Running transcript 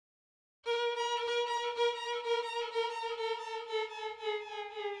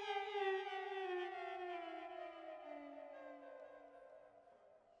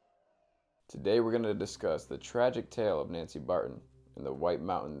Today we're going to discuss the tragic tale of Nancy Barton in the White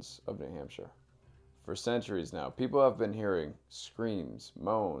Mountains of New Hampshire. For centuries now, people have been hearing screams,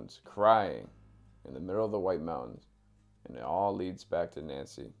 moans, crying in the middle of the White Mountains, and it all leads back to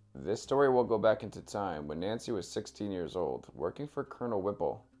Nancy. This story will go back into time when Nancy was 16 years old, working for Colonel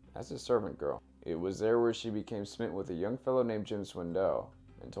Whipple as a servant girl. It was there where she became smitten with a young fellow named Jim Swindell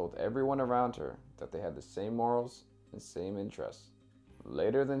and told everyone around her that they had the same morals and same interests.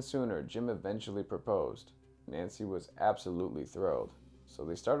 Later than sooner, Jim eventually proposed. Nancy was absolutely thrilled, so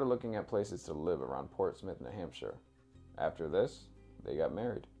they started looking at places to live around Portsmouth, New Hampshire. After this, they got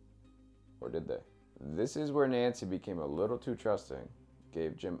married. Or did they? This is where Nancy became a little too trusting,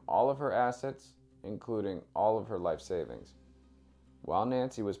 gave Jim all of her assets, including all of her life savings. While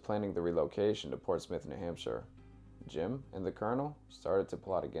Nancy was planning the relocation to Portsmouth, New Hampshire, Jim and the Colonel started to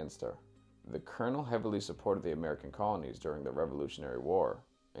plot against her. The Colonel heavily supported the American colonies during the Revolutionary War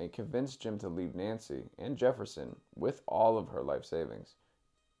and convinced Jim to leave Nancy and Jefferson with all of her life savings.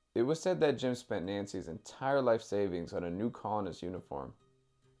 It was said that Jim spent Nancy's entire life savings on a new colonist uniform.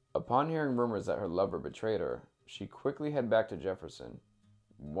 Upon hearing rumors that her lover betrayed her, she quickly headed back to Jefferson.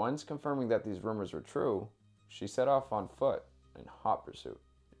 Once confirming that these rumors were true, she set off on foot in hot pursuit.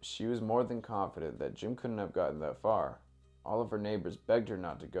 She was more than confident that Jim couldn't have gotten that far. All of her neighbors begged her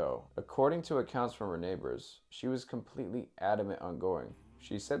not to go. According to accounts from her neighbors, she was completely adamant on going.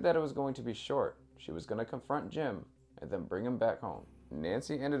 She said that it was going to be short. She was going to confront Jim and then bring him back home.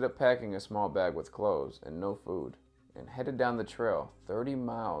 Nancy ended up packing a small bag with clothes and no food and headed down the trail 30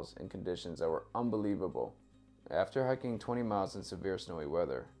 miles in conditions that were unbelievable. After hiking 20 miles in severe snowy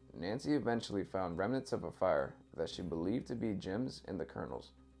weather, Nancy eventually found remnants of a fire that she believed to be Jim's and the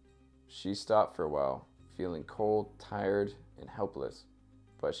Colonel's. She stopped for a while, feeling cold, tired, and helpless,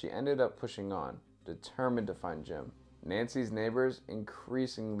 but she ended up pushing on, determined to find Jim. Nancy's neighbors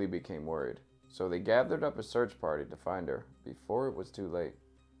increasingly became worried, so they gathered up a search party to find her before it was too late.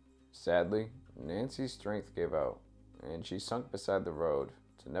 Sadly, Nancy's strength gave out, and she sunk beside the road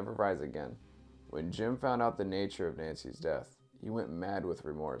to never rise again. When Jim found out the nature of Nancy's death, he went mad with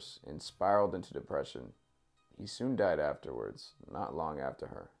remorse and spiraled into depression. He soon died afterwards, not long after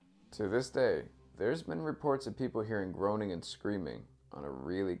her. To this day, there's been reports of people hearing groaning and screaming on a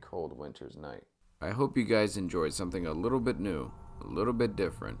really cold winter's night. I hope you guys enjoyed something a little bit new, a little bit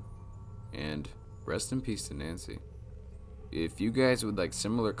different, and rest in peace to Nancy. If you guys would like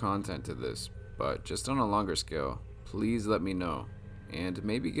similar content to this, but just on a longer scale, please let me know, and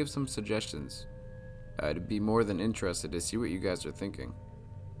maybe give some suggestions. I'd be more than interested to see what you guys are thinking.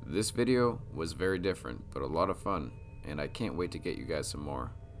 This video was very different, but a lot of fun, and I can't wait to get you guys some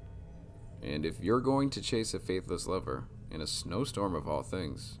more. And if you're going to chase a faithless lover in a snowstorm of all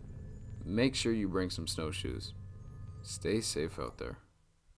things, make sure you bring some snowshoes. Stay safe out there.